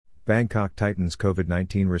Bangkok tightens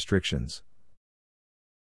COVID-19 restrictions.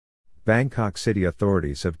 Bangkok city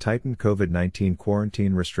authorities have tightened COVID-19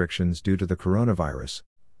 quarantine restrictions due to the coronavirus,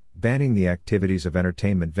 banning the activities of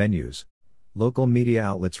entertainment venues, local media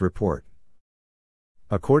outlets report.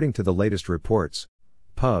 According to the latest reports,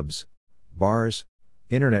 pubs, bars,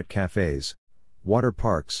 internet cafes, water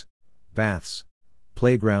parks, baths,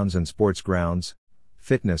 playgrounds and sports grounds,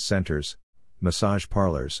 fitness centers, massage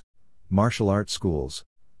parlors, martial arts schools,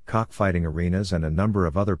 cockfighting arenas and a number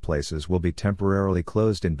of other places will be temporarily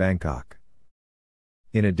closed in Bangkok.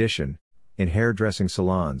 In addition, in hairdressing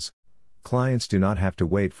salons, clients do not have to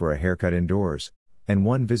wait for a haircut indoors, and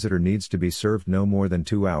one visitor needs to be served no more than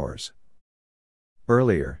 2 hours.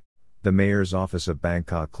 Earlier, the mayor's office of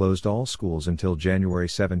Bangkok closed all schools until January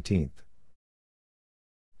 17.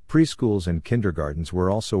 Preschools and kindergartens were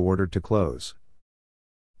also ordered to close.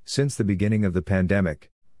 Since the beginning of the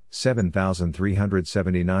pandemic,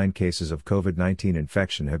 7,379 cases of COVID-19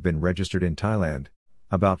 infection have been registered in Thailand,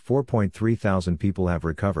 about 4,300 people have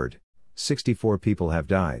recovered, 64 people have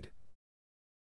died.